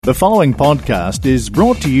The following podcast is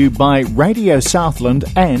brought to you by Radio Southland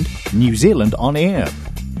and New Zealand On Air.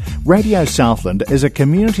 Radio Southland is a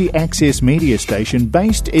community access media station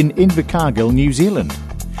based in Invercargill, New Zealand.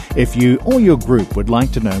 If you or your group would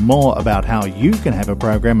like to know more about how you can have a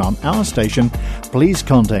program on our station, please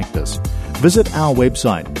contact us. Visit our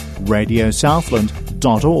website,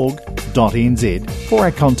 radiosouthland.org.nz, for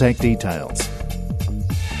our contact details.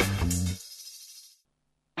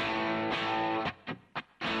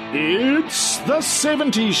 It's the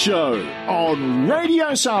 70s Show on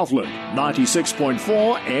Radio Southland,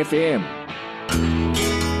 96.4 FM.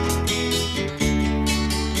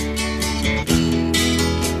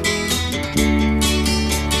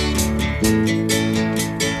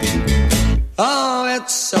 Oh,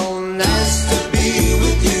 it's so nice to be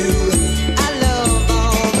with you. I love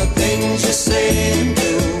all the things you say and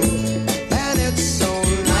do. And it's so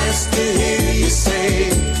nice to hear you say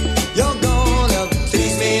you're gonna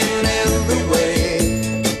please me in every way.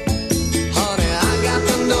 Honey, I got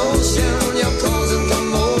the notion you're causing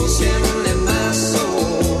commotion in my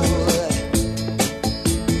soul.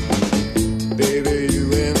 Baby, you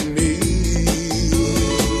and me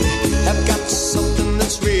have got something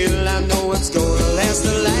that's real. I know it's gonna last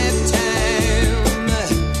a lifetime.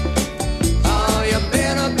 Oh, you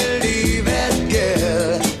better believe it,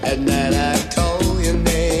 girl. At night I call your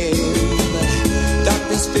name.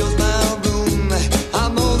 Darkness fills my room.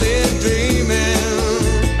 I'm only dreaming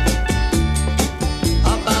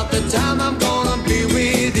about the time I'm gonna be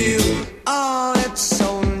with you. Oh, it's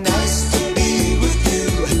so nice to be with you.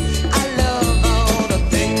 I love all the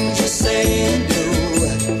things you say and do.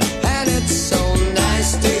 And it's so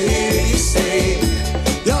nice to hear you say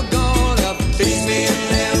you're gonna please me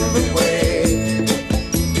in every way.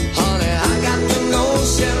 Honey, I got the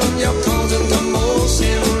notion you're causing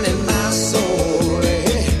commotion in my soul.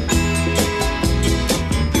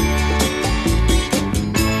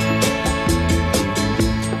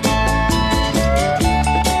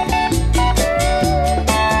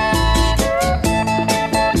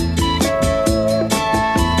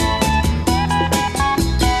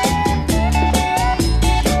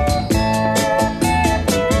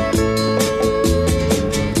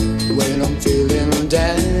 When I'm feeling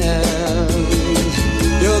down,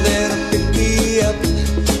 you're there to pick me up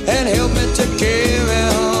and help me to carry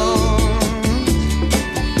on.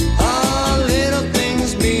 All little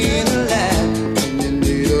things mean a lot when you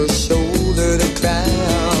need a shoulder to cry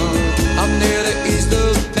on. I'm there to ease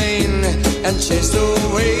the pain and chase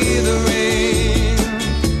away the rain.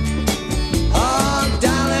 Oh,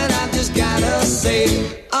 darling, I just gotta say,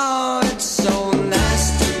 oh, it's so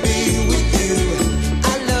nice to be with you.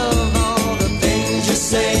 I love all the things you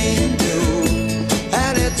say and do.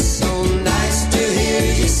 And it's so nice to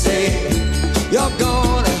hear you say you're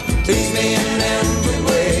gonna please me in every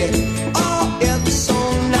way. Oh, it's so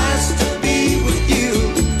nice to be with you.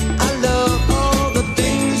 I love all the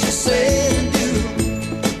things you say and do.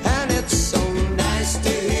 And it's so nice to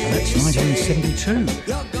hear That's you say 1972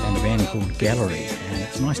 you're and a band called Gallery, and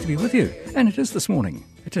it's nice to be with you. And it is this morning.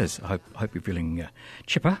 It is. I hope you're feeling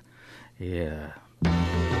chipper. Yeah.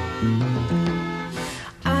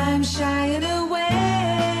 I'm shying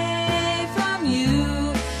away from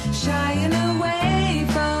you, shying away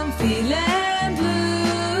from feeling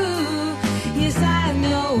blue. Yes, I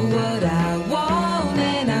know what I want,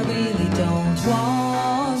 and I really don't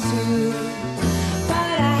want to,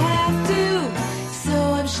 but I have to,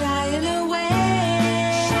 so I'm shying away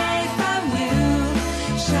from you,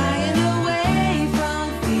 shying away from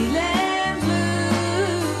feeling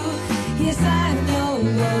blue. Yes, I know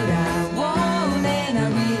what I want, and I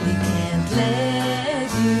really can't let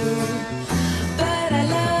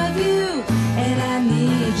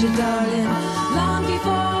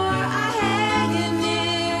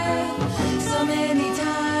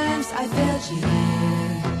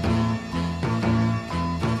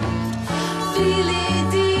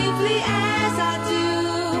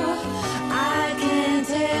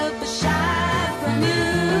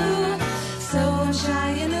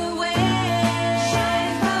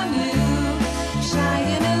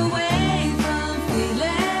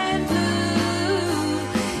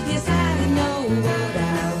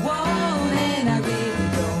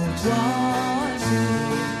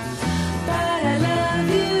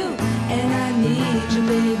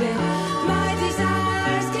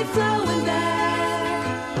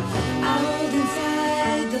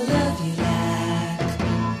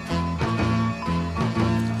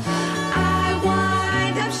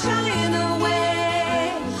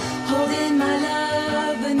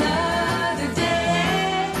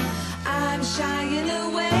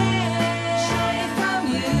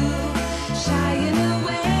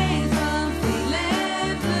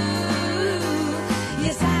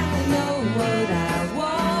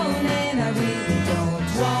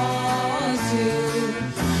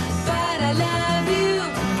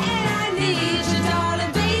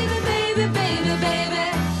baby, baby, baby,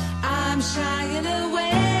 I'm shying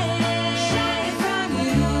away, shying from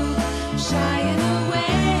you, shying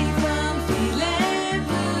away from feeling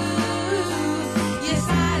blue. Yes,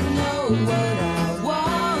 I know what I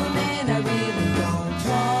want, and I really don't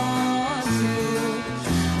want to,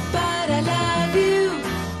 but I love you.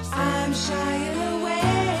 I'm shying away,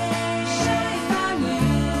 shying from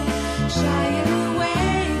you, shying away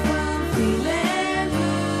from feeling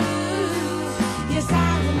blue. Yes, I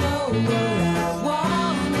know what I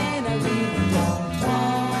want, and I really don't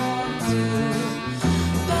want to,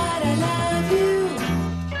 but I love you.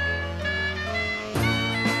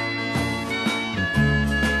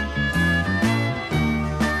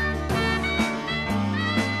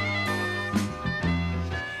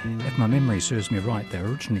 If my memory serves me right, they were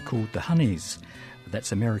originally called the Honeys.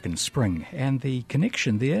 That's American Spring. And the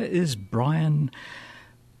connection there is Brian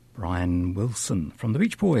Wilson from the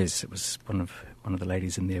Beach Boys. It was one of the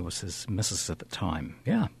ladies in there was his missus at the time.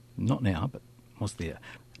 Yeah, not now, but was there.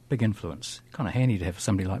 Big influence. Kind of handy to have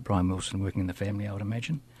somebody like Brian Wilson working in the family, I would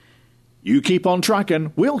imagine. You keep on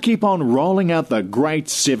trucking, we'll keep on rolling out the great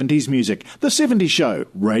 70s music. The 70s Show,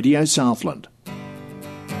 Radio Southland.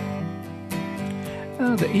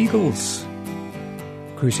 The Eagles,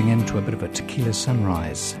 cruising into a bit of a tequila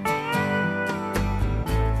sunrise.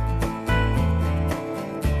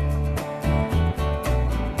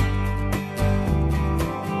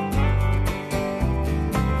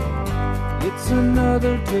 It's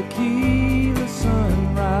another tequila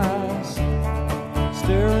sunrise,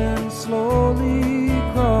 staring slowly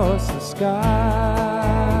across the sky.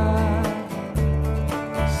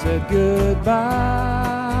 Said goodbye.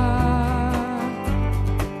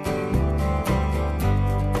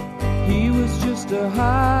 He was just a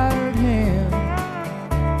hired hand,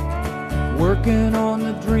 working on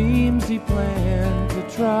the dreams he planned to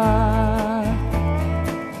try.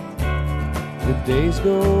 The days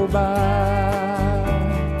go by.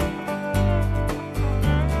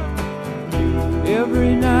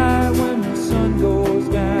 Every night when the sun goes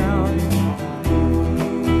down,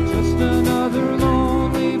 just another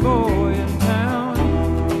lonely boy in town.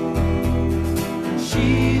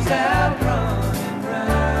 She's out running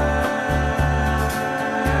round.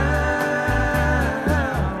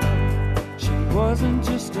 She wasn't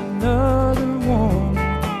just another woman,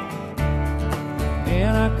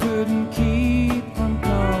 and I couldn't keep from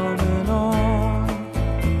coming on.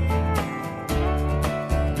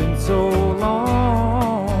 Been so long.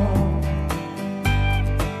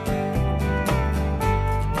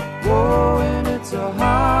 Oh, and it's a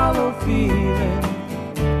hollow feeling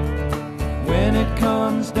when it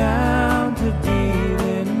comes down to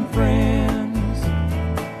dealing friends.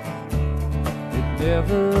 It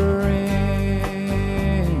never ends.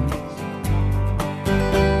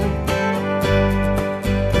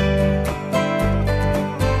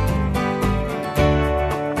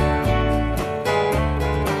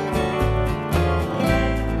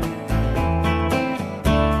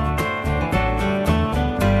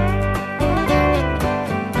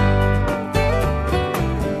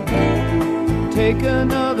 Take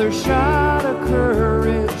another shot of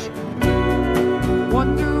courage.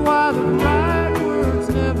 Wonder why the right words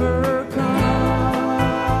never come.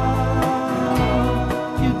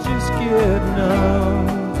 You just get numb.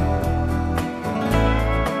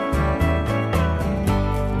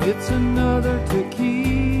 It's another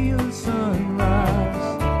tequila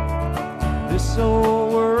sunrise. This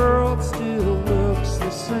old world still looks the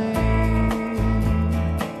same.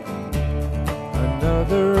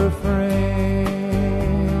 Another frame.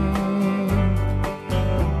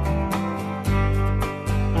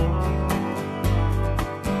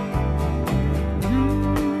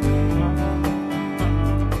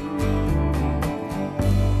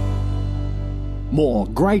 More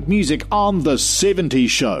great music on The 70s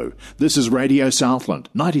Show. This is Radio Southland,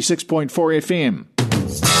 96.4 FM.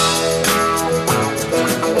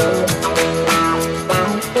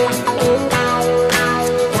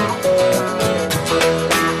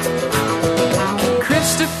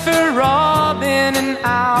 Christopher Robin and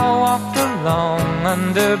I walked along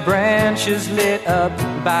under branches lit up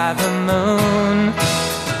by the moon,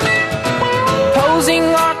 posing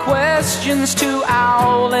our questions to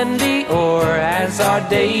Owl and Eeyore as our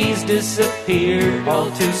days disappeared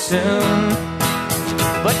all too soon.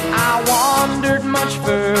 But I wandered much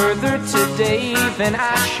further today than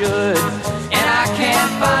I should, and I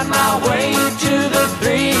can't find my way to the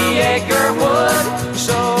 3-acre wood.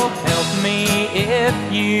 So help me if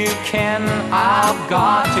you can, I've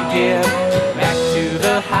got to get back to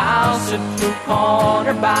the house at the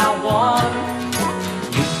corner by one.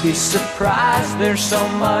 You'd be surprised, there's so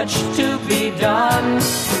much to be done.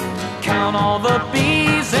 count all the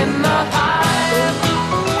bees in the hive,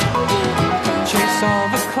 chase all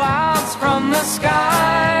the clouds from the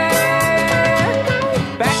sky.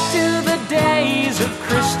 Back to the days of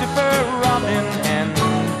Christopher Robin and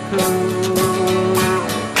Pooh.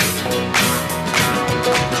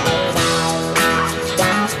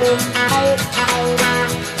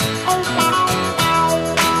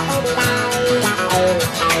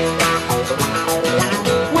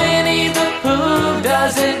 Winnie the Pooh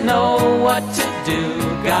doesn't know what to do.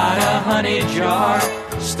 Got a honey jar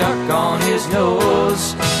stuck on his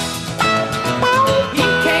nose. He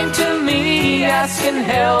came to me asking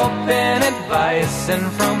help and advice,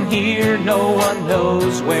 and from here no one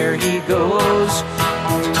knows where he goes.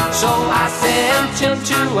 So I sent him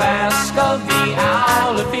to ask of the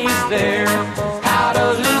owl if he's there, how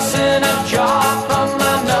to loosen a jaw from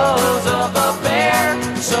the nose of a bear.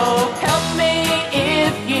 So help me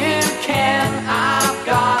if you can, I've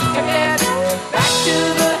got to get back to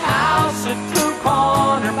the house at Pooh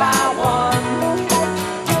Corner by one.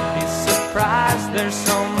 You'd be surprised, there's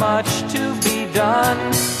so much to be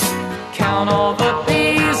done. Count all the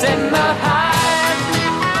bees in the hive,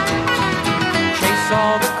 chase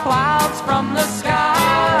all the clouds from the sky.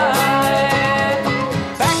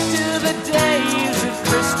 Back to the days of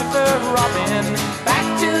Christopher Robin, back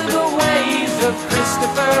to the ways of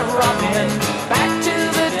Christopher Robin, back to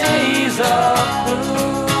the days of Pooh.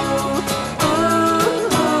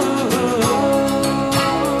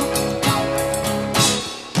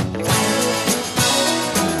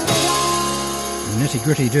 Nitty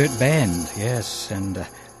Gritty Dirt Band, yes, and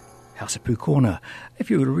House of Pooh Corner. If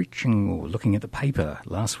you were reaching or looking at the paper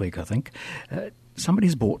last week, I think,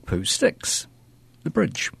 somebody's bought Pooh Sticks, the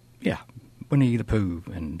bridge. Yeah, Winnie the Pooh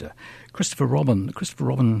and Christopher Robin. Christopher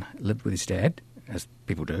Robin lived with his dad, as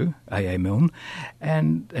people do, A.A. Milne,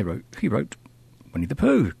 and he wrote Winnie the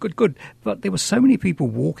Pooh. Good. But there were so many people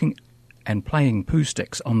walking and playing Pooh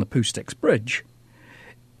Sticks on the Pooh Sticks bridge,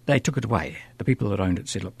 they took it away. The people that owned it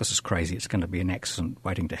said, look, this is crazy, it's going to be an accident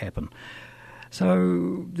waiting to happen.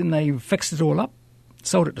 So then they fixed it all up,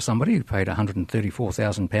 sold it to somebody who paid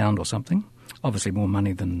 £134,000 or something, obviously more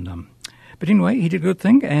money than... But anyway, he did a good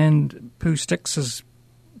thing, and Pooh Sticks is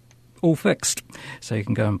all fixed. So you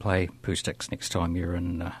can go and play Pooh Sticks next time you're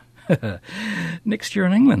in... next year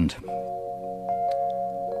in England.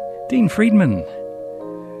 Dean Friedman,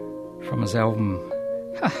 from his album...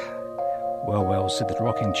 Well, said the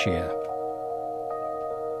rocking chair.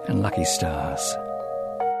 And Lucky Stars.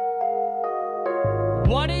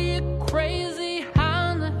 What are you crazy?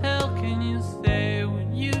 How in the hell can you say what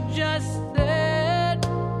you just said?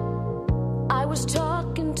 I was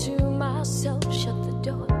talking to myself, shut the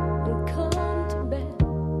door and come to bed.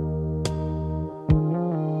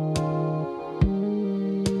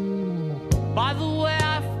 By the way,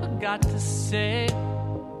 I forgot to say,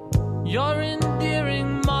 your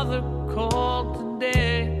endearing mother called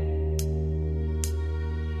today.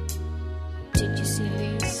 Did you see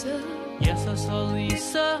Lisa? Yes, I saw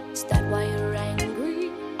Lisa. Is that why you're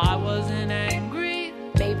angry? I wasn't angry.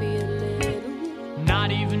 Maybe a little.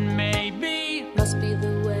 Not even maybe. Must be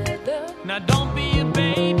the weather. Now don't be a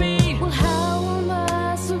baby. Well, how am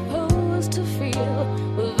I supposed to feel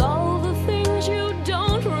with all the things you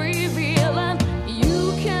don't reveal? And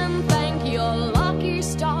you can thank your lucky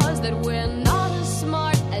stars that we're not as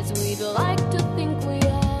smart as we'd like to think we are.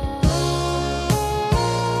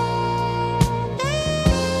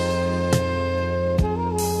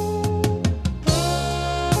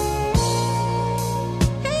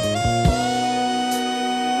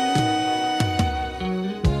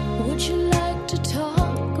 Would you like to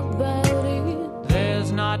talk about it?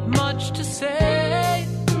 There's not much to say.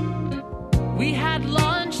 We had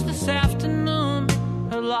lunch this afternoon.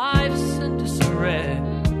 Her life's in disarray.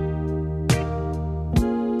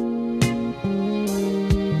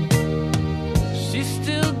 She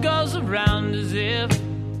still goes around as if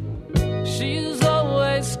she's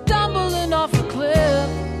always stumbling off a cliff.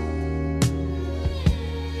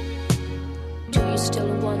 Do you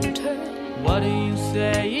still want her? What are you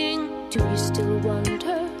saying? Do you still want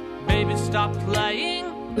her? Baby, stop playing.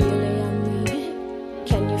 Really, I mean it.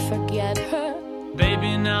 Can you forget her?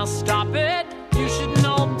 Baby, now stop it. You should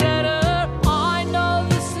know better. I know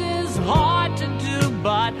this is hard to do,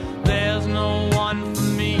 but there's no one for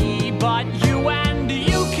me but you. And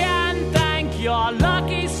you can thank your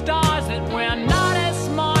lucky stars that we're not as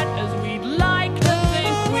smart as we'd like to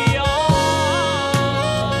think we are.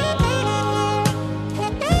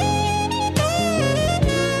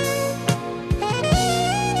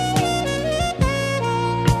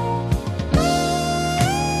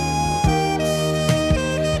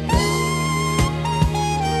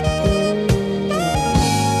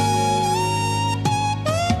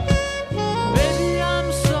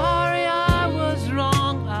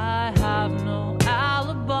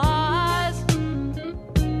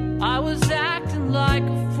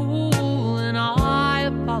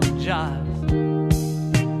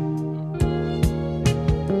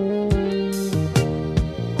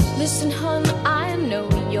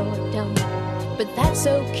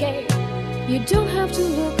 You don't have to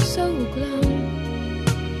look so glum.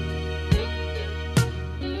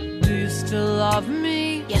 Do you still love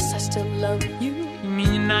me? Yes, I still love you. You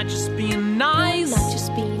mean you're not just being No, nice? not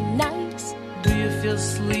just being nice. Do you feel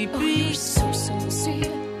Oh, sleepy? you're so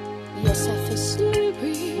sincere. Yes, I feel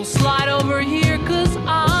sleepy. We'll slide over here, 'cause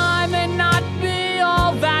I may not be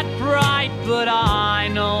all that bright, but I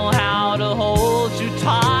know how to hold you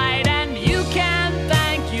tight. And you can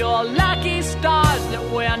thank your lucky stars that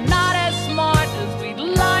we're not as smart as we'd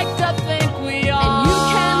like to think we are. And you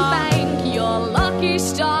can thank your lucky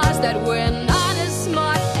stars that we're not as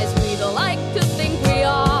smart as we'd like to think we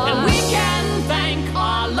are. And we can thank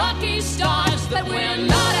our lucky stars that we're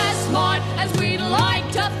not as smart as we'd like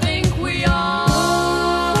to think we are.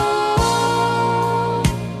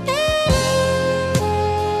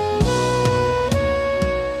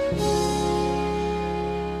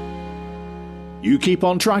 You keep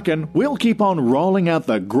on trucking, we'll keep on rolling out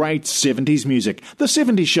the great 70s music. The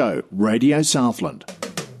 70s Show, Radio Southland.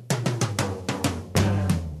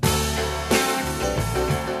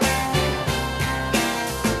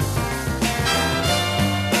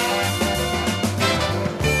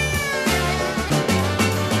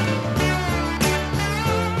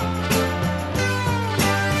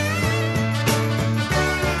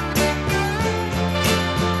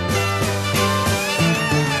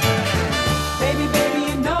 Baby, baby,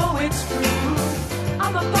 you know it's true.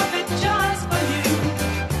 I'm a puppet just for you.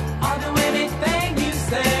 I'll do anything you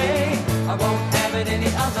say. I won't have it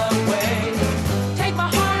any other way. Take my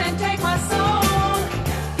heart and take my soul,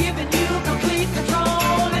 giving you complete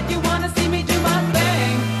control. If you wanna see me do my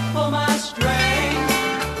thing, pull my string,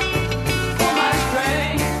 pull my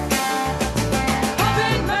string.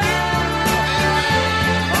 Puppet man,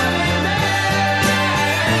 puppet man.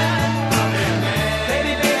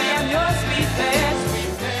 Baby, baby, I'm your sweet best.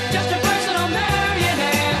 Just a personal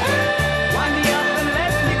marionette. Wind me up and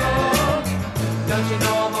let me go. Don't you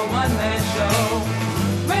know I'm a one-man show?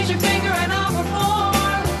 Raise your finger and I'll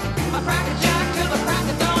perform. I crack a jack till the crack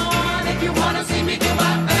of dawn. If you wanna see me do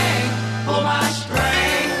my thing, pull my string.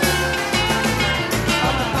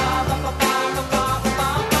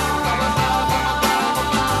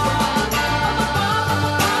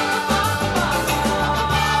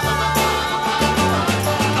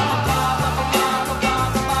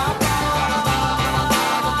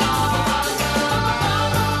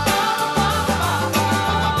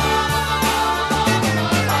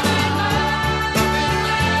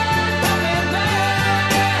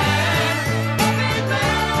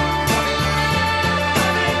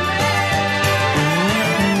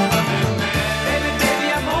 Baby, baby,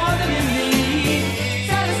 I'm more than you need.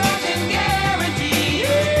 Satisfaction guaranteed.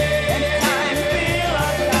 Anytime you feel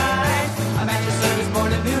uptight, I'm at your service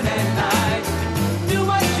morning, noon, and night. Do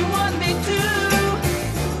what you want me to.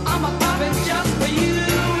 I'm a puppet just for you.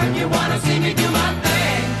 If you wanna see me do my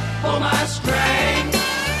thing, pull my string.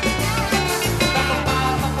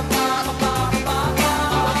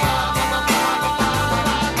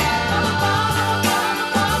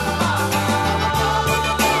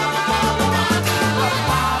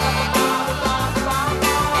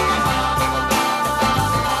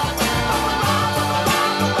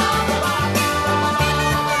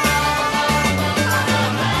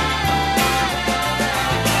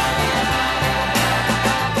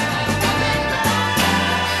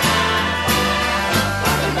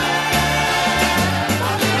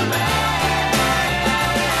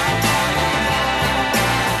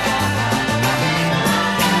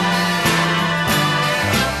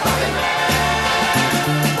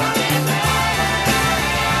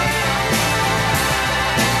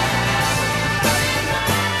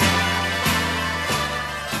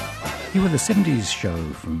 You were the 70s show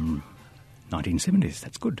from 1970s.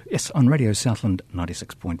 That's good. Yes, on Radio Southland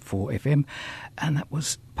 96.4 FM. And that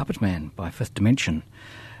was Puppet Man by Fifth Dimension.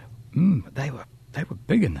 They were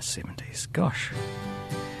big in the 70s. Gosh.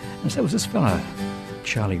 And so was this fella,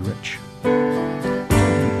 Charlie Rich.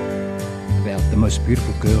 About the most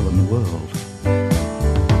beautiful girl in the world.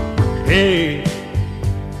 Hey,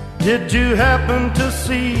 did you happen to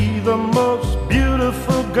see the most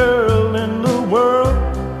beautiful girl in the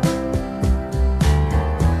world?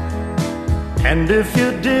 And if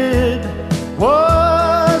you did,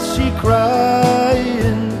 was she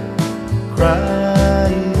crying,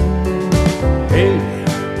 crying? Hey,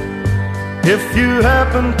 if you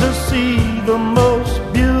happen to see the most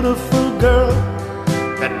beautiful girl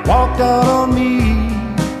that walked out on me,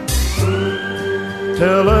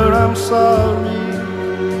 tell her I'm sorry.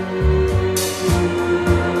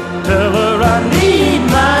 Tell her I need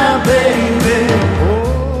my baby.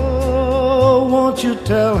 Oh, won't you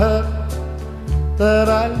tell her that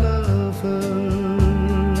I love her?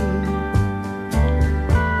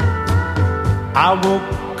 I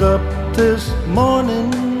woke up this morning,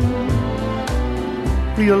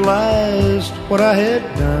 realized what I had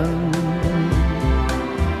done.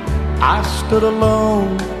 I stood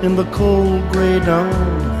alone in the cold gray dawn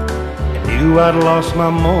and knew I'd lost my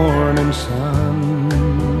morning sun.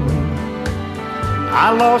 I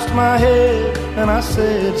lost my head and I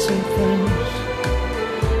said some things.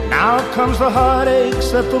 Now comes the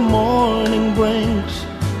heartaches that the morning brings.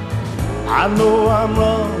 I know I'm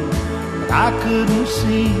wrong, but I couldn't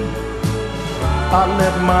see. I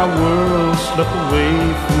let my world slip away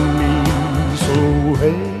from me. So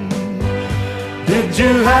hey, did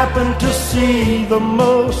you happen to see the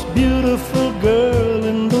most beautiful girl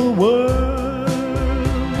in the world?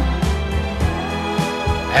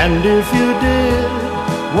 And if you did,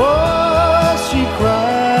 was she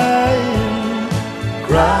crying,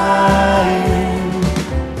 crying?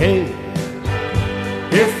 Hey,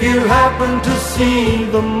 if you happen to see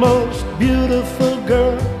the most beautiful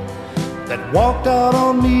girl that walked out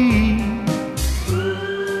on me,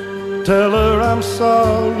 tell her I'm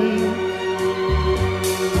sorry.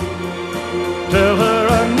 Tell her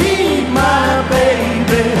I need my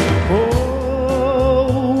baby.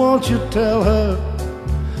 Oh, won't you tell her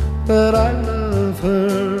that I love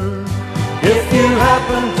her? If you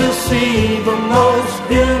happen to see the most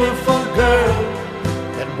beautiful girl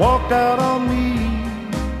that walked out on me,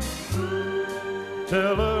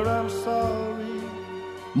 tell her I'm sorry.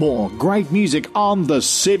 More great music on The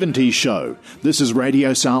 70s Show. This is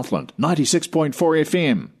Radio Southland, 96.4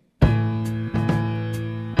 FM.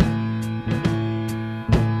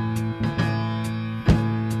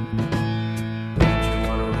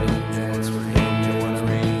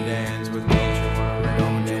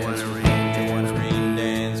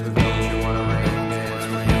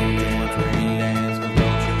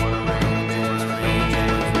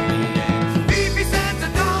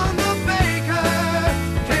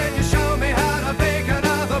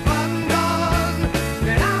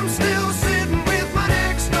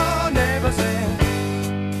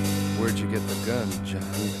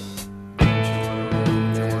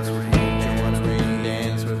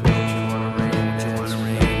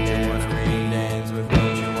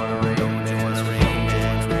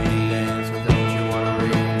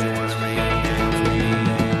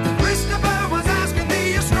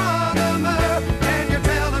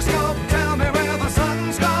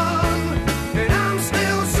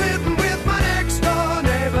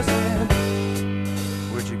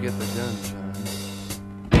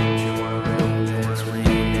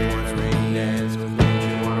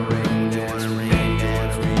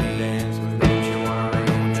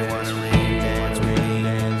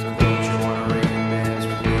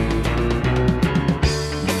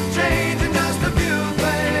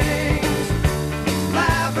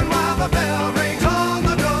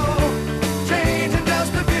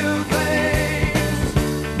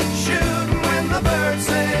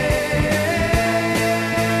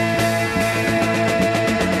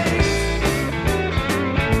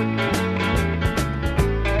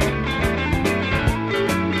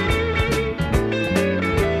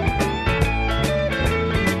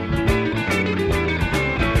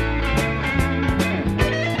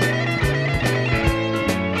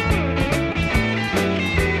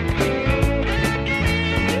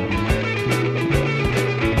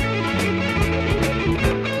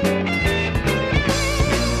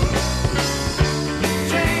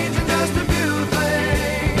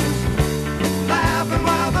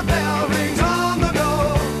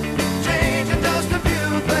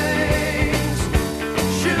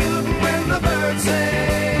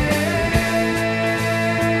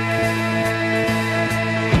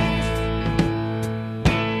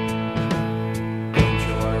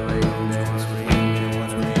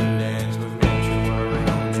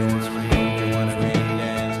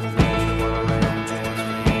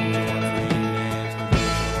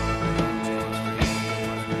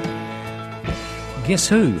 Guess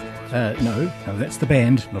who? No, that's the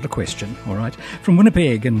band, not a question, all right. From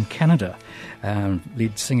Winnipeg in Canada,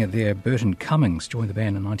 lead singer there, Burton Cummings, joined the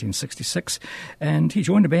band in 1966, and he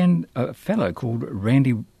joined a fellow called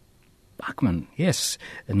Randy Bachman, yes,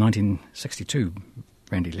 in 1962.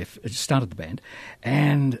 Randy started the band,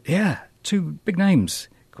 and yeah, two big names,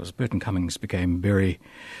 because Burton Cummings became very,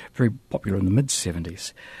 very popular in the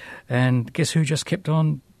mid-70s. And guess who just kept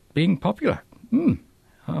on being popular?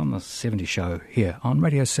 On the 70s Show here on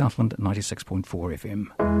Radio Southland 96.4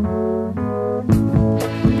 FM.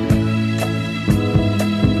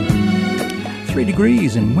 3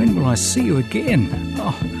 degrees, and when will I see you again?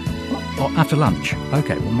 Oh, after lunch.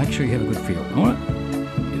 Okay, well, make sure you have a good feel, all right?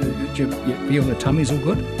 You feel the tummy's all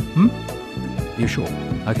good? You sure?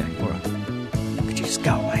 Okay, all right. Just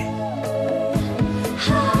go away.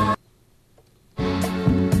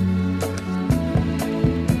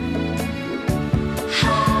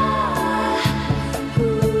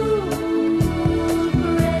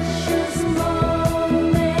 Precious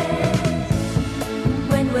moment.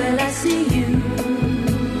 When will I see you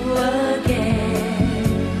again?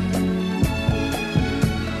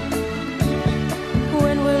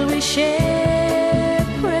 When will we share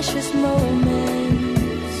precious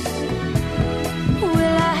moments?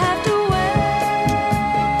 Will I have to wait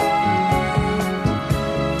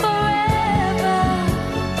forever?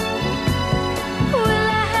 Will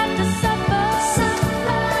I have to suffer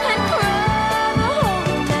and cry the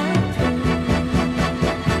whole night through?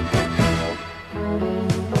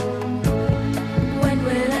 When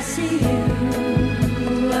will I see you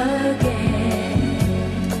again?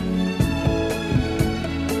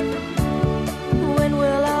 When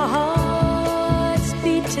will our hearts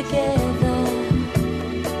beat together?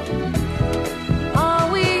 Are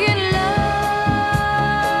we in love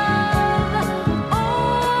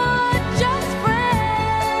or just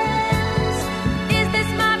friends? Is this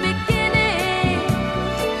my beginning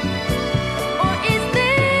or is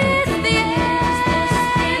this the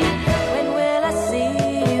end? When will I see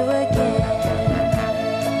you again?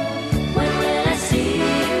 When will I see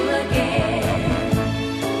you again?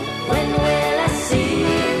 When will I see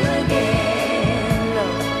you again,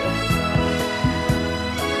 Lord?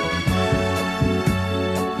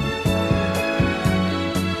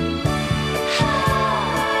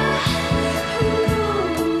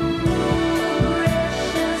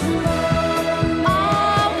 Precious moment.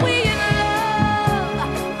 Are we in love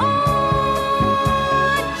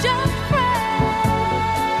or just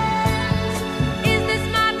friends? Is this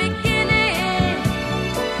my beginning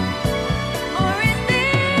or is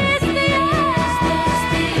this the end?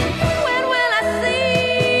 When will I see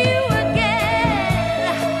you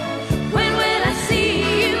again? When will I see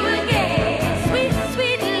you again? Sweet,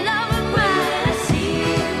 sweet love of mine. When will I see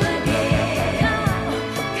you again?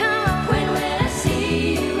 Come on. When will I see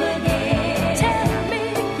you again? Tell me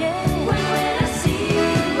again. When will I see you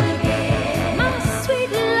again? My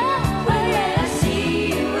sweet love. When will I see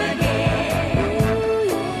you again?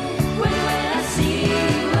 When will I see you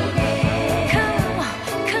again? Come on.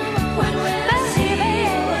 When will I see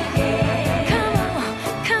you again? Come on.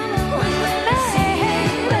 When will I see you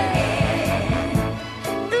again?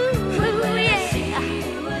 Ooh, yeah. When will I see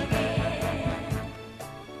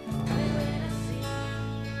you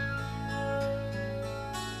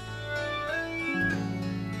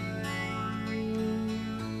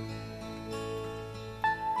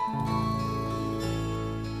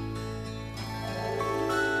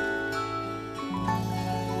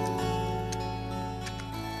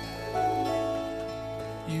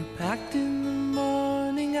You packed in the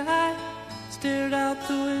morning, I stared out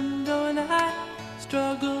the window and I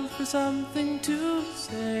struggled for something to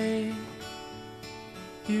say.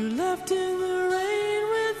 You left in the rain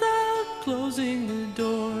without closing the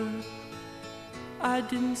door. I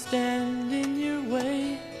didn't stand in your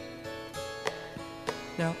way.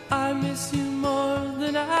 Now I miss you more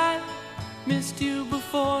than I missed you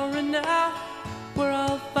before, and now where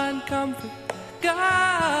I'll find comfort,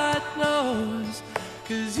 God knows.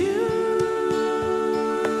 'Cause you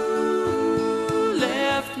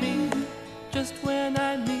left me just when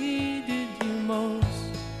I needed you most.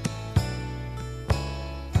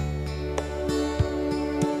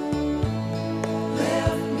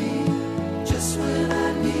 Left me just when I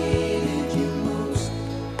needed you most.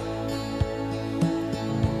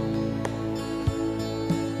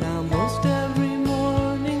 Now most every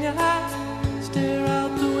morning I stare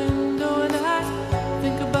out the window and I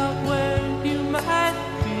think about where you might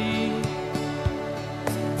be.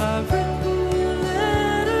 I've written you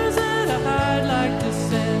letters that I'd like to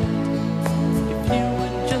send. If you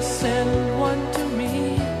would just send one to me.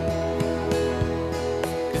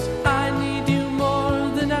 'Cause I need you more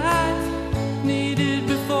than I needed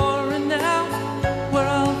before, and now where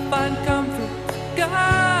I'll find comfort,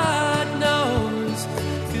 God knows.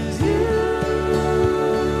 'Cause you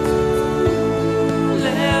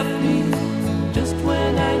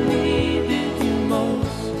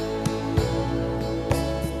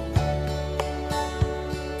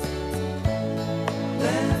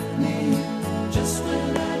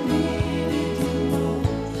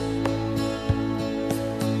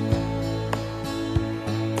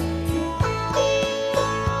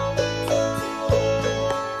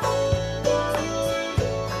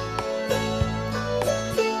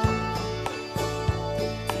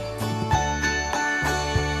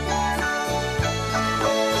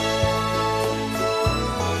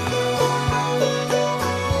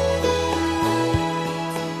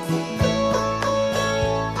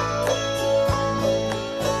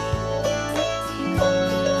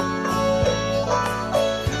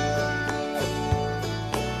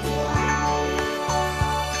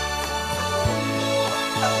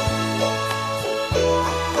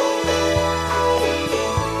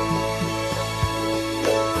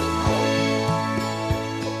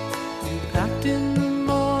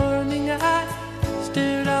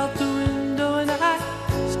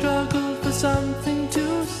something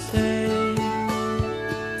to say.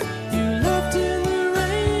 You left in the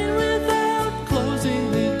rain without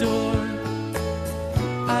closing the door.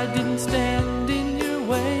 I didn't stand in your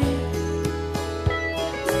way.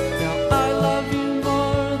 Now I love you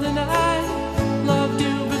more than I loved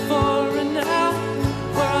you before, and now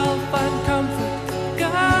where I'll find comfort,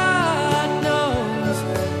 God knows.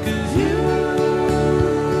 'Cause you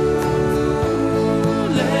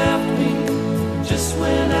left me just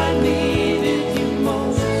when I needed you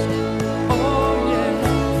most. Oh yeah,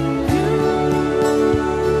 you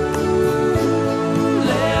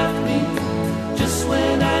left me just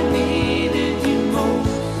when I needed you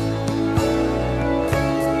most.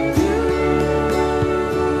 You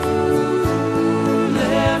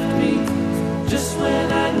left me just when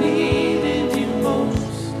I needed you most.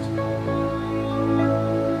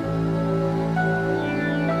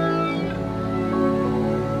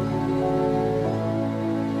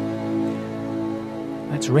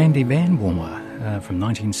 That's Randy Van Warmer from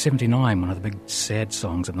 1979, one of the big sad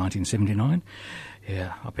songs of 1979.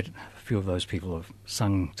 Yeah, I bet a few of those people have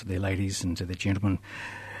sung to their ladies and to their gentlemen.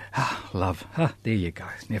 Love. There you go.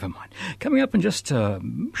 Never mind. Coming up in just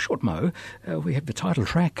short mo, we have the title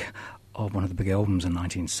track of one of the big albums in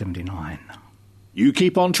 1979. You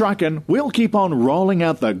keep on trucking, we'll keep on rolling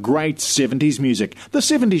out the great 70s music. The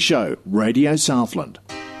 70s Show, Radio Southland.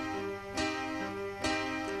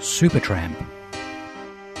 Supertramp.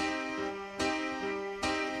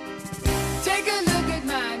 Take a look at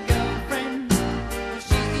my girlfriend.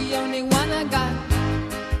 She's the only one I got.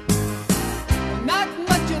 I'm not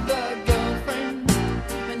much of a girlfriend,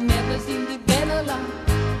 but never seem to get along.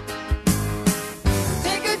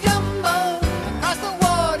 Take a jumbo across the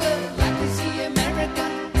water, like to see America.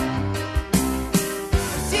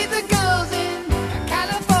 See the girls in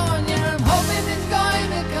California. I'm hoping it's going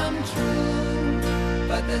to come true,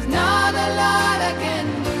 but there's not a lot I can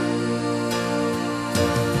do.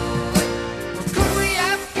 Could we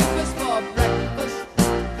have breakfast for breakfast?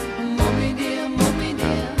 Mommy dear, mommy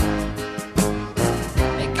dear.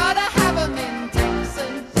 They gotta have 'em in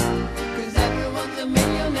Texas, 'cause everyone's a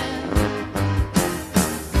millionaire.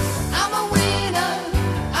 I'm a winner,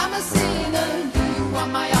 I'm a sinner. Do you want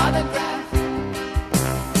my autograph?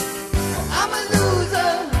 I'm a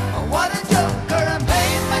loser, oh, what a joker. I'm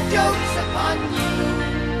playing my jokes upon you,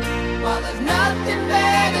 while there's nothing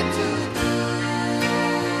better to do.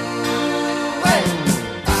 Hey!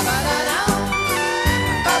 Ba-ba-da-da,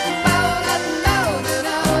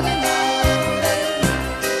 ba-ba-da-da-da-da-da-da-da-da.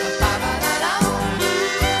 Ba-ba-da-da,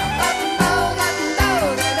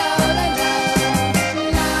 ba-ba-da-da-da-da-da-da.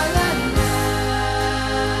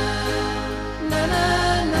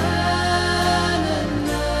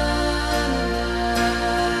 Na-na-na-na-na-na-na-na.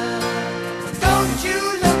 Don't you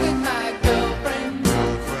look at my girlfriend,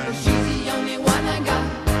 'cause she's the only one I got.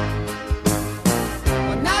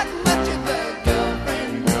 Well, not much of a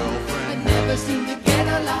girlfriend, but never seem to get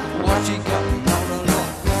along. What you got on the lawn?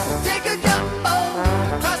 Take a jumbo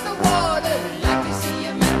across the water, like to see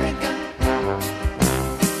America.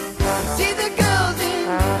 See the girls in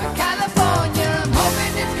California. I'm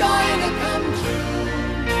hoping it's going to come true,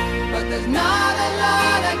 but there's not a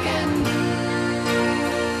lot I can do.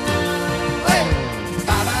 Hey!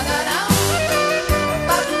 Ba-ba-da-da,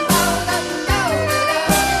 ba-ba-da-da-da-da-da-da.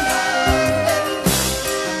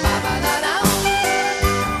 Ba-ba-da-da,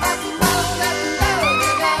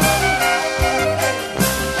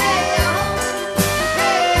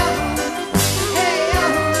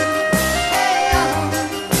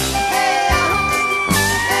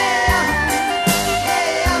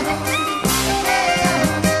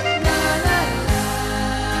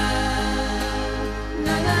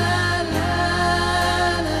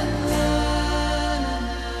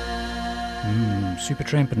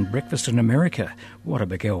 Supertramp and Breakfast in America. What a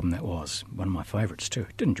big album that was. One of my favourites too.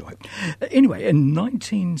 Did enjoy it. Anyway, in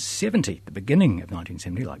 1970, the beginning of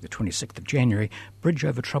 1970, like the 26th of January, Bridge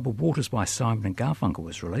Over Troubled Waters by Simon and Garfunkel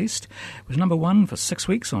was released. It was number one for 6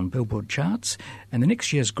 weeks on Billboard charts. And the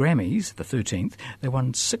next year's Grammys, the 13th, they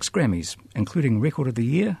won 6 Grammys, including Record of the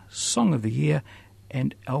Year, Song of the Year,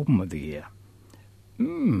 and Album of the Year.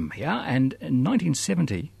 Yeah, and in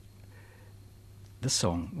 1970, this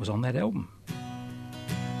song was on that album.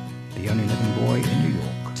 The Only Living Boy in New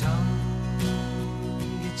York. Tom,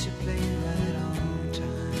 get your plane right on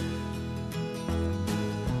time.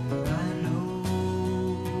 I know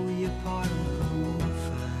your part will go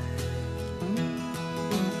fine.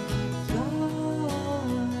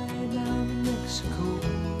 Fly down to Mexico.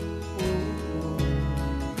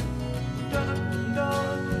 Dun,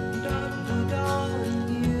 dun, dun, dun, dun,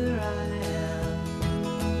 here I am.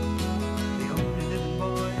 The only living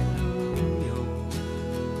boy in New York.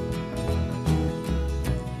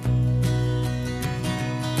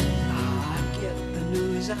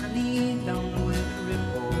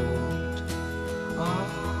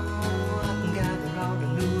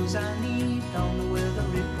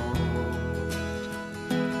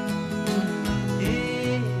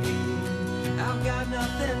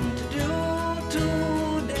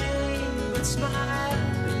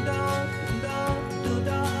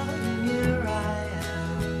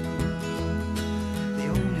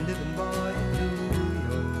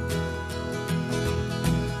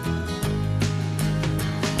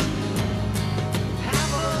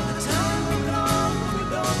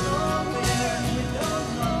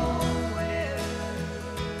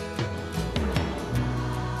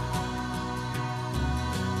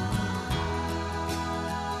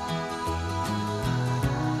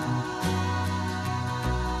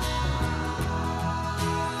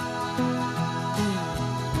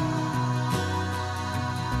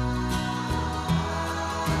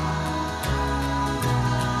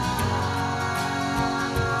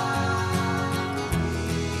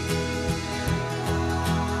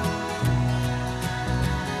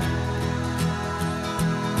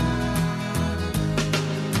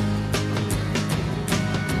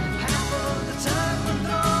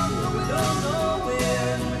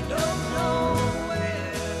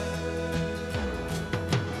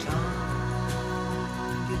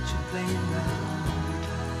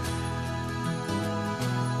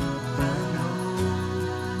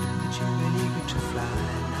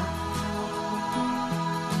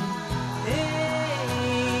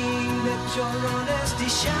 Cause your honesty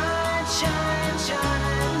shine, shine,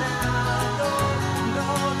 shine now.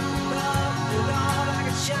 Lord, like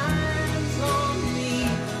it shines on me.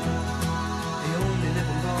 The only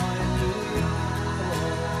living boy in New York.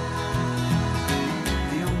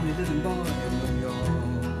 The only living boy in New York.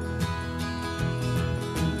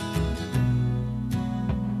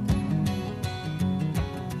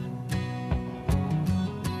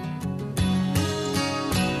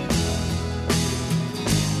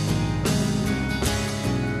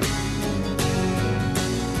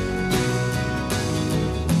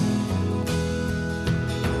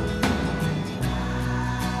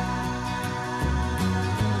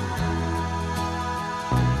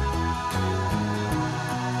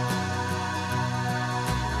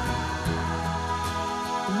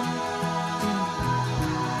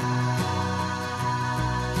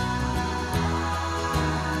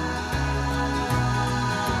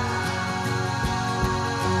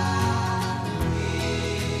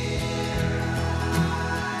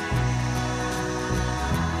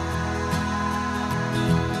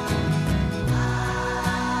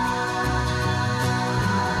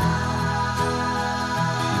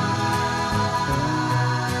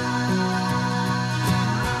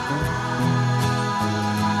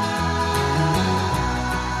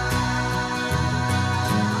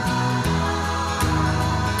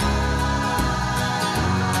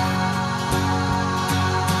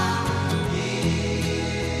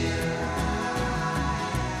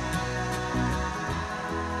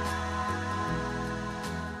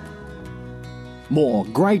 More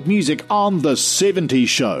great music on The 70s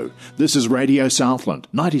Show. This is Radio Southland,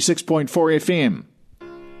 96.4 FM.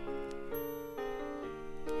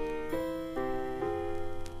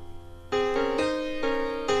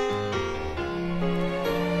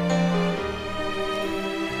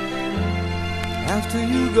 After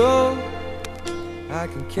you go, I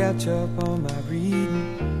can catch up on my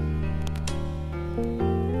reading.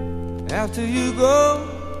 After you go,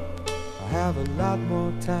 I have a lot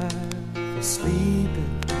more time for sleeping.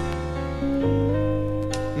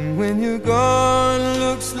 And when you're gone,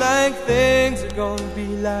 looks like things are gonna be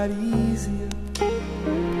a lot easier.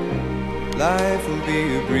 Life will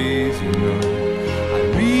be a breeze, you know. I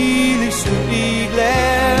really should be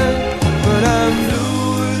glad, but I'm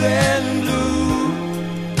bluer than blue,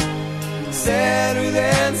 sadder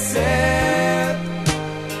than sad.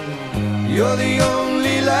 You're the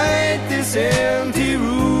only light this empty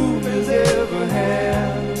room has ever had.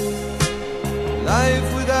 Life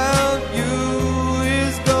without you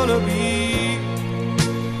is gonna be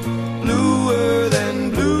bluer than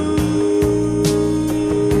blue.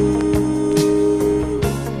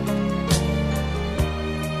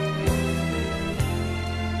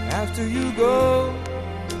 After you go,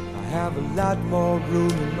 I have a lot more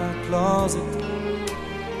room in my closet.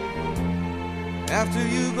 After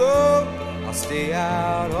you go, I'll stay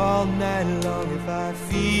out all night long if I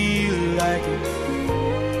feel like it.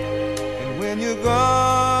 And when you're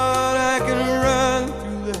gone, I can run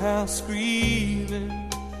through the house screaming,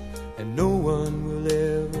 and no one will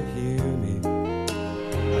ever hear me.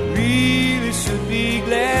 I really should be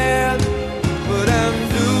glad, but I'm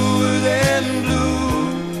bluer than blue,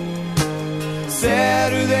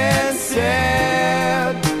 sadder than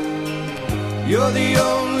sad. You're the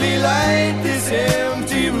only light this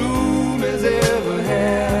empty room has ever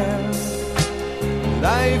had.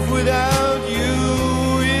 Life without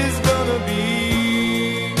you is gonna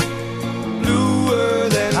be bluer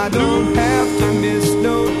than I don't have to miss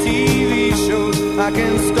no TV shows. I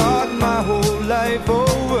can start my whole life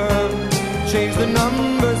over, change the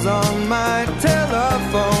numbers on my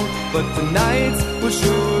telephone, but tonight's will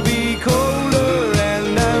sure be colder.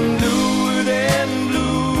 And I'm bluer than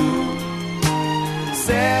blue,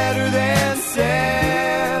 sadder than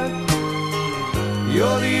sad.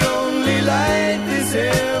 You're the only light this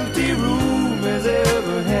empty room has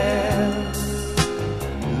ever had.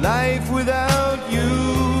 Life without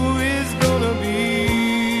you is gonna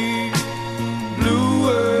be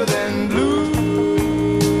bluer than blue.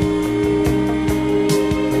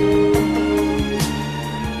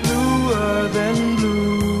 Bluer than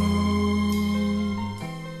blue.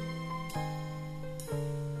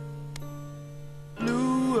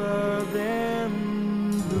 Bluer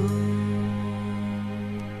than blue.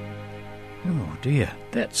 Oh dear,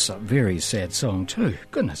 that's a very sad song too.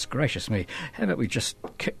 Goodness gracious me. How about we just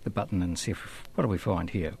kick the button and see if, what do we find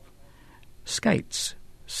here? Skates.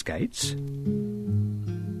 Skates?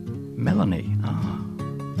 Melanie.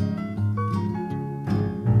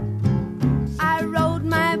 I rode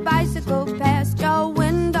my bicycle past your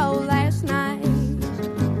window last night.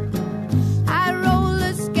 I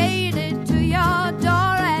roller skated to your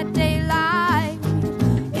door at daylight.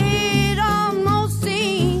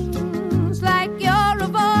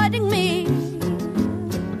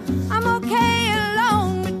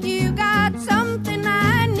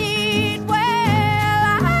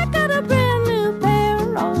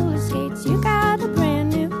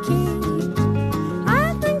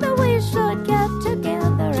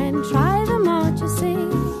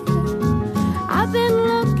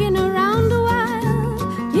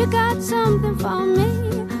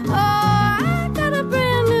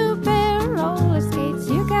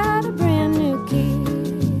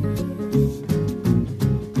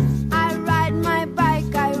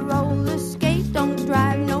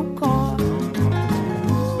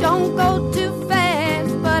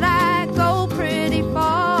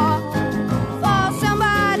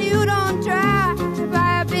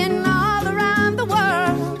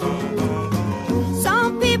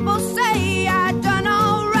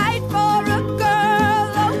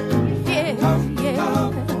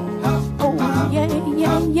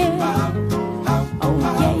 yeah. Oh,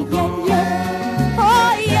 yeah, yeah, yeah.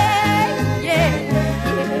 Oh, yeah, yeah,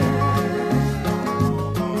 yeah.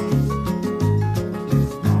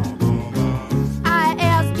 I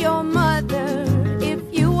asked your mother if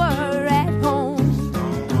you were at home.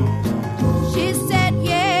 She said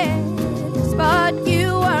yes, but you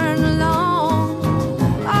weren't alone.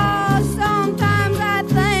 Oh, sometimes I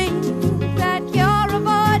think that you're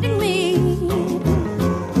avoiding me.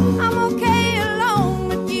 I'm okay alone,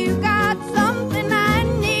 but you got something I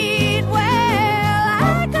need. Well,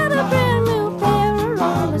 I got a brand new pair of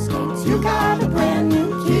roller skates. You got a brand new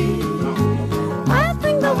key. I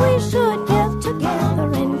think that we should get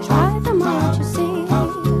together and try them out, you see.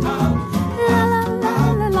 La la la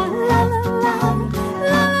la la la la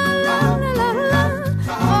la la la la.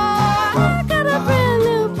 Oh, I got a brand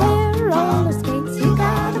new pair of roller skates. You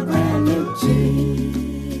got a brand new key.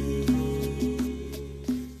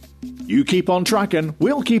 You keep on trucking,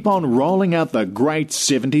 we'll keep on rolling out the great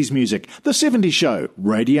 70s music. The 70s Show,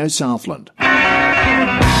 Radio Southland.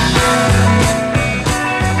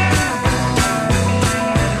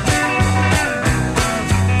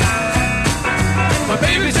 My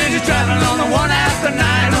baby said she's traveling on the one after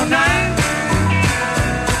 909.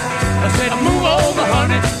 I said, move over,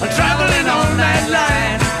 honey, I'm traveling on that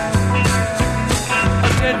line. I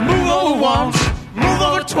said, move over once, move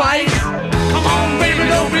over twice. Come on, baby,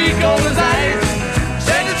 don't be cold as ice.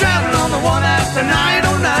 Said you're traveling on the one after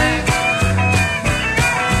 909.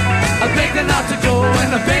 I begged her not to go,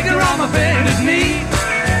 and I begged her on my bended knee.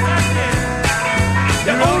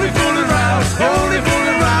 You're only fooling around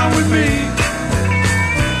with me.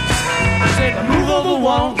 I said, move over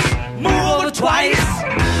once, move over twice.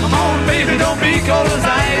 Come on, baby, don't be cold as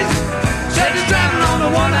ice. Said you're traveling on the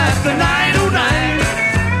one after 909.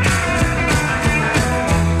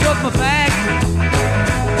 Took my bag,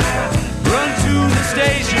 run to the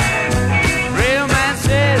station. Railman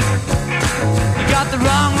says, you got the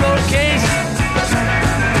wrong location.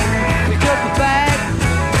 Pick up my bag,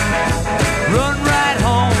 run right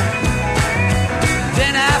home.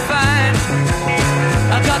 Then I find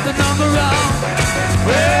I got the number wrong.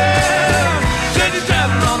 Well, said you're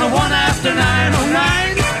traveling on the one after 909.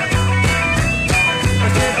 I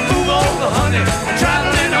said, move over, honey, I'm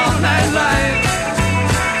traveling on that line.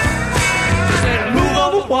 I said, move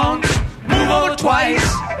over once, move over twice.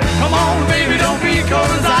 Come on, baby, don't be cold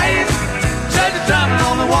as ice. Said you're traveling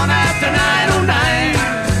on the one after 909.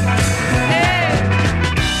 Yeah.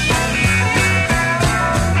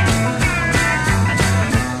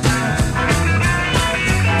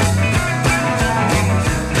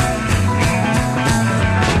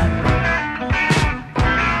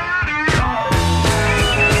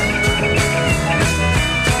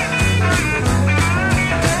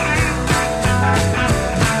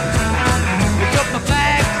 Pick up my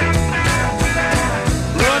bags,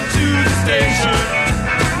 run to the station.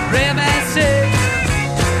 Railman said,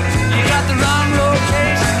 you got the wrong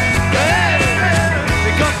location. Hey,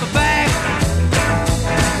 pick up my bag,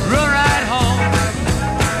 run right home.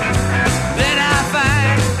 Then I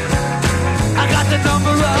find I got the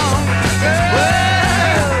number wrong.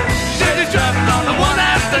 Well, said you're traveling on the one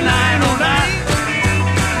after 909.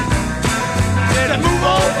 Said move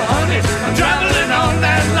over, honey, I'm traveling on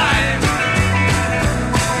that line.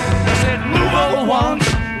 I said move over once,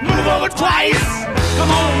 move over twice.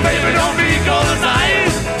 Come on, baby, don't be cold as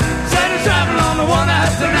ice. Said you're traveling on the one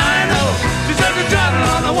after 90. She said you're traveling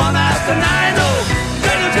on the one after 90.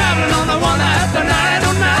 Said you're traveling on the one after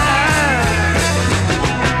 909.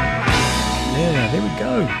 Yeah, there we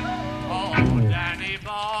go. Oh, Danny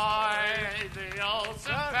boy, the old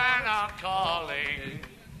savannah calling.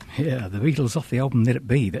 Yeah, the Beatles off the album Let It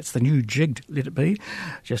Be. That's the new jigged Let It Be,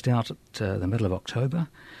 just out at the middle of October.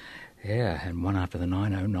 Yeah, and one after the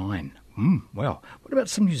 909. Well, what about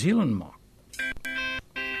some New Zealand, Mark?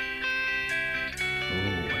 Oh,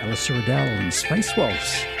 Alice Riddell and Space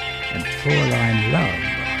Waltz and Fräulein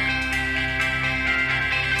Love.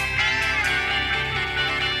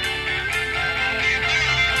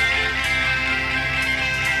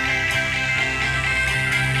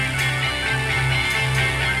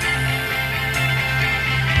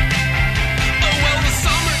 Well, the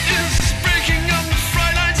summer is breaking up,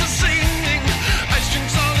 Fräuleins are singing. Ice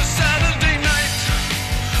drinks on a Saturday night.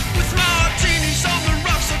 With martinis on the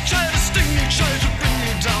rocks, I'll try to sting you, try to bring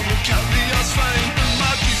you down. The caviar's fine, and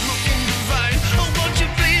Margie's looking divine. Oh, won't you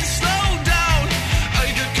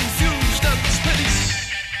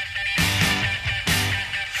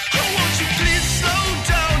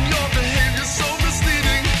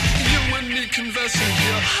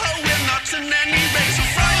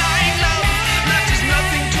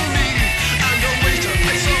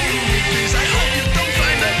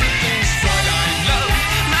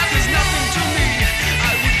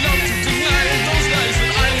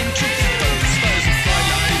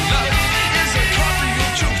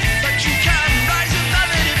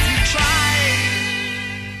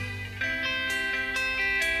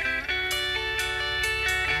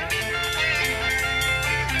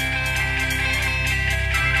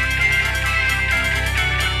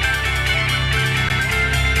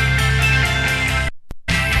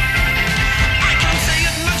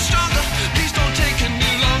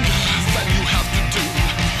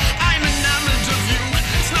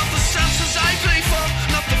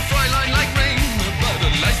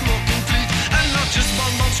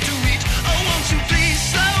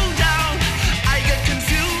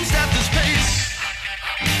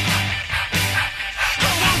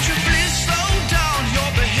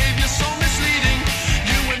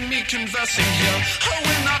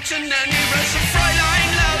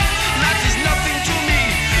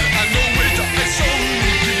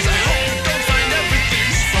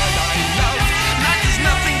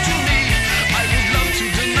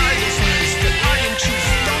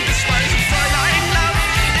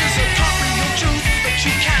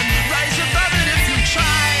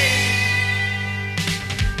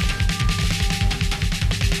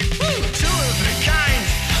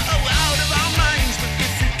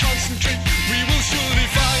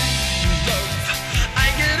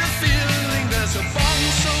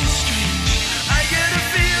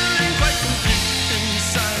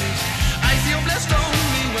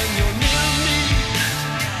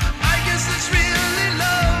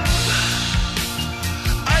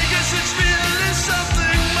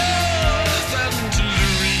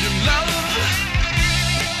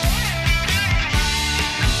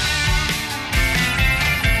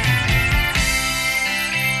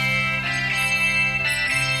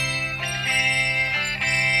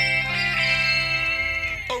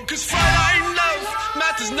 'Cause Fräulein love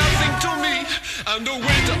matters nothing to me. And the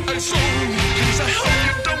winter is so please, I hope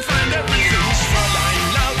you don't find everything. 'Cause Fräulein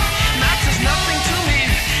love matters nothing to me.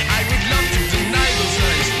 I would love to deny those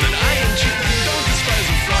lies, but I am cheap. Don't despise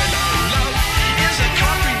a Fräulein love is a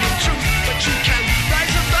concrete of truth, but you can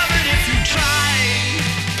rise above it if you try.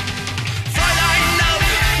 Fräulein love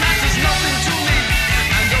matters nothing to me.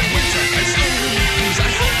 And the winter is so please, I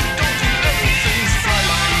hope you don't do everything.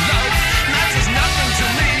 Fräulein love matters nothing to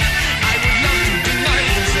me. I would love to deny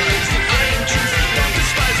those lies, but I am truth. Don't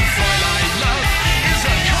despise a Fräulein love is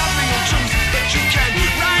a carving of truth, but you can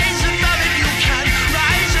rise above it. You can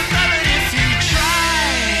rise above it if you try.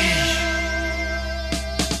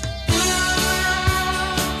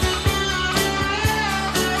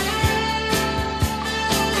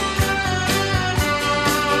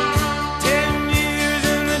 10 years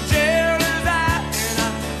in the jail is out, and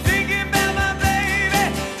I'm thinking about my baby,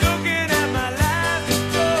 looking at my life that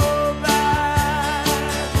go by.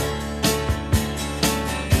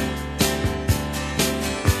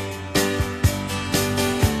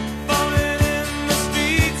 Falling in the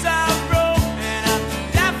streets of Rome, and I'm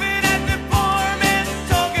laughing at the poor man,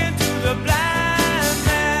 talking to the blind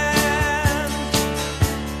man.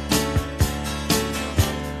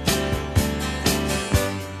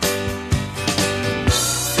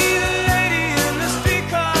 See the lady in the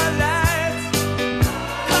streetcar lights,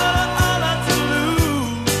 color all not to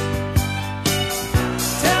lose.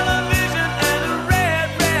 Television and a red,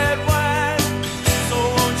 red wine. So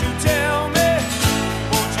won't you tell me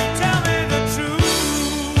the truth?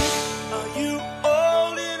 Are you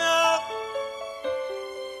old enough?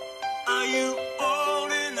 Are you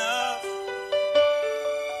old enough?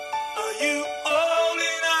 Are you old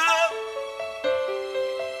enough?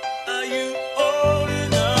 Are you old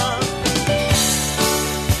enough?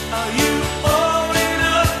 Are you old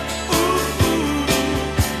enough? Ooh, ooh.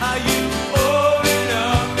 Are you old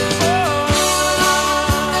enough?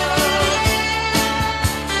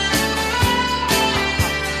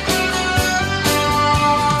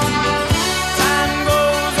 Time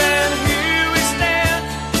goes and here we stand,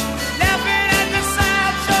 laughing at the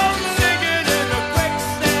sideshow, sinking in the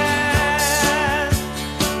quicksand.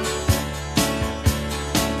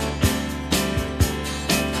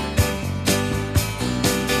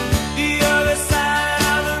 The other side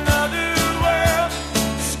of another world,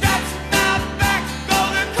 scratch my back,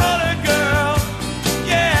 golden colored girl.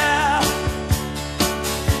 Yeah.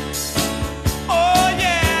 Oh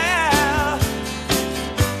yeah.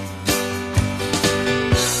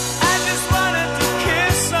 I just wanted to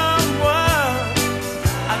kiss someone.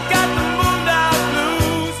 I got the moondog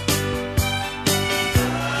blues.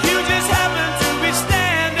 You just happen to be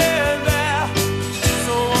standing there.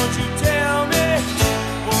 So won't you tell me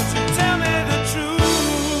the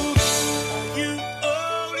truth? Are you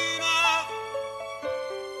old enough?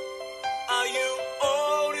 Are you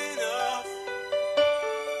old enough?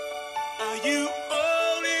 Are you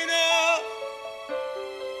old enough?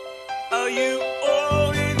 Are you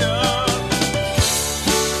old enough?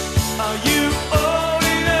 Are you old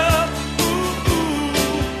enough? Ooh, ooh.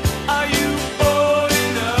 Are you old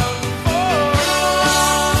enough?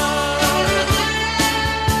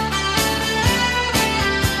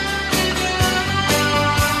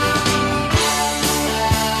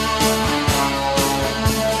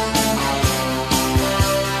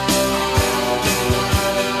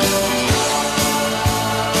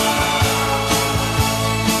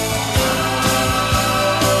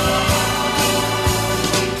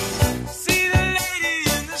 See the lady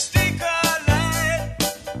in the streetcar light,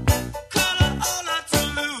 color all not to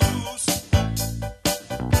lose.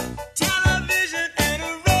 Television and a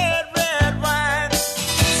red, red wine.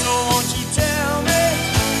 So won't you tell me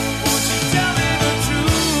the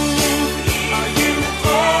truth? Are you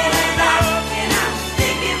old enough? And I'm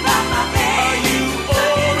thinking about my baby. Are you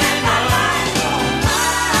old enough?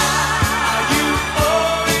 Are you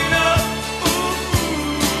old enough? Ooh,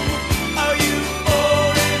 are you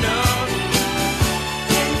old enough?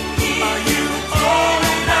 Are you old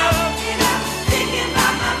enough? And I'm thinking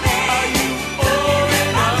about my baby. Are you old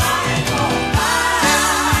enough? 10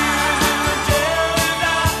 years in the jail is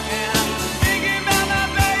out, and I'm thinking about my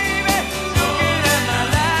baby, looking at my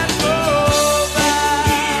life go by.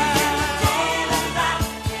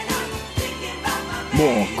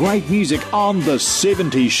 More great music on The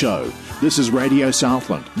 70s Show. This is Radio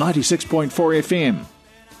Southland, 96.4 FM.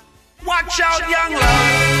 Watch out, young love.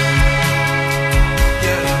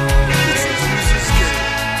 Yeah, this is good.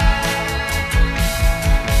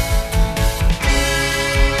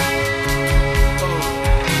 Oh,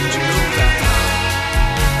 did you know that?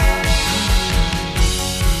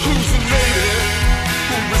 Who's the lady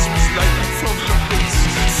who was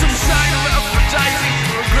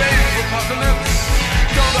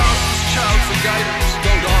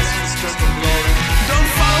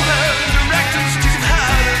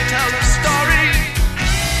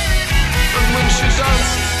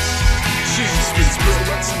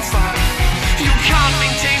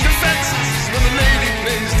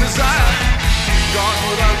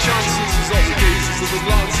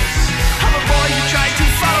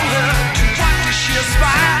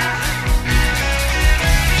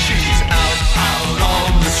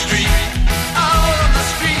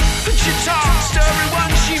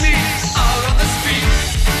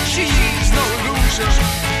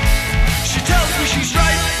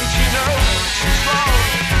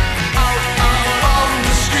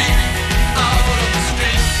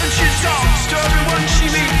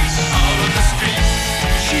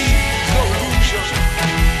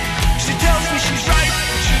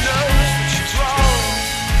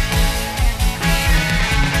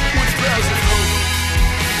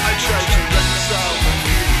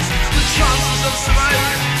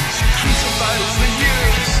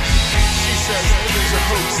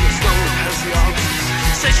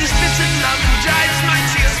says she spits in love and drives my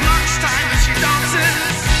tears much time as she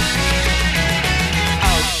dances.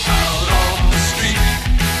 Out on the street,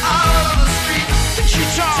 she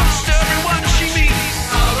talks to everyone she meets.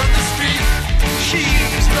 Out on the street,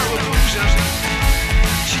 she's no illusion.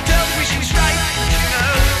 She tells me she's right, she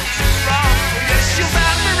knows she's wrong. Yes, she'll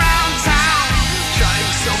bat around town,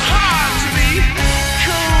 trying so hard to be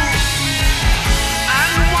cool.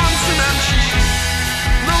 And once a man she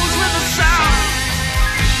knows with a sound.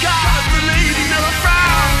 God, the lady never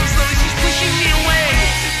frowns, though she's pushing me away.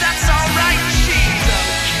 That's alright, she's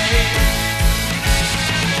okay.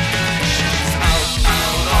 She's out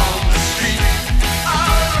on the street,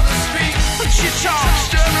 and she talks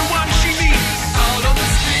to everyone she meets. Out on the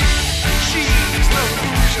street, she's no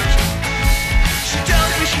illusion. She tells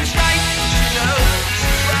me she's right, she knows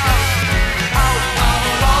she's wrong. Out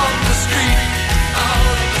on the street,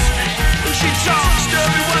 and she talks to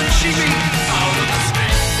everyone she meets. Out on the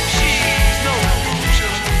street, she's no illusion.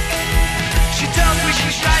 She tells me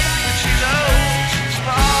she's right, but she knows she's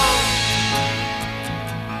wrong.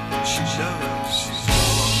 She knows she's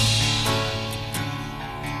wrong.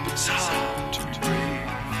 It's hard to breathe.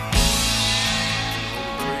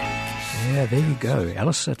 Yeah, there you go.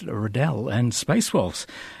 Alice at Riddell and Space Waltz.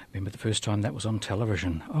 Remember the first time that was on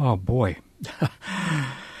television? Oh, boy.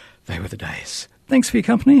 They were the days. Thanks for your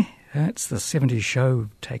company. It's the 70s show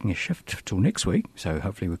taking a shift till next week, so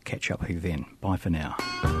hopefully we'll catch up with you then. Bye for now.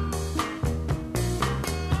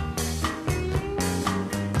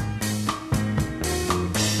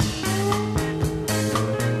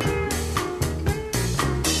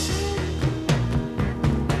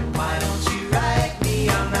 Why don't you write me?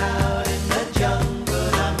 I'm out in the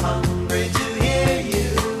jungle. I'm hungry to hear you.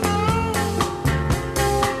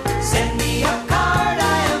 Send me a card.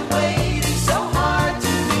 I am waiting so hard to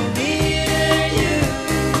be near you.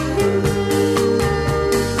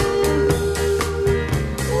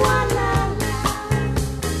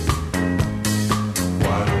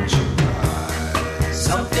 Why don't you write?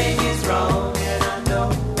 Something is wrong and I know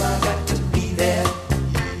I got to be there.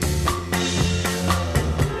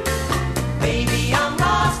 Maybe I'm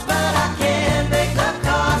lost, but I can't make the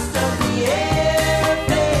cost of the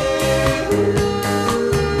airfare.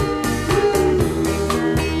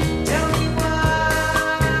 Tell me why?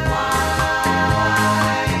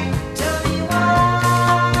 Tell me why?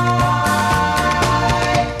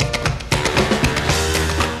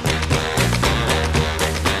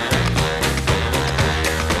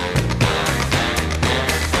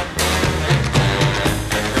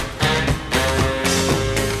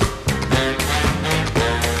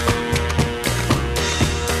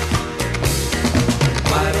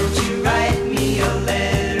 Why don't you write me a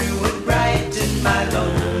letter? Would brighten my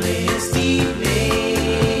loneliest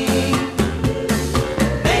evening.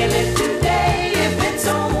 Mail it today if it's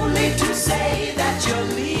only to say that you're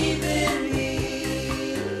leaving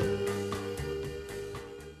me.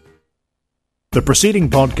 The preceding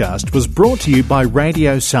podcast was brought to you by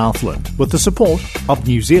Radio Southland with the support of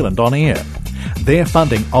New Zealand On Air. Their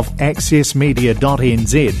funding of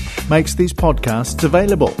accessmedia.nz makes these podcasts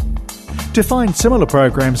available. To find similar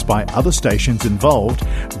programs by other stations involved,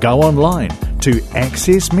 go online to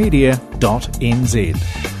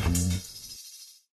accessmedia.nz.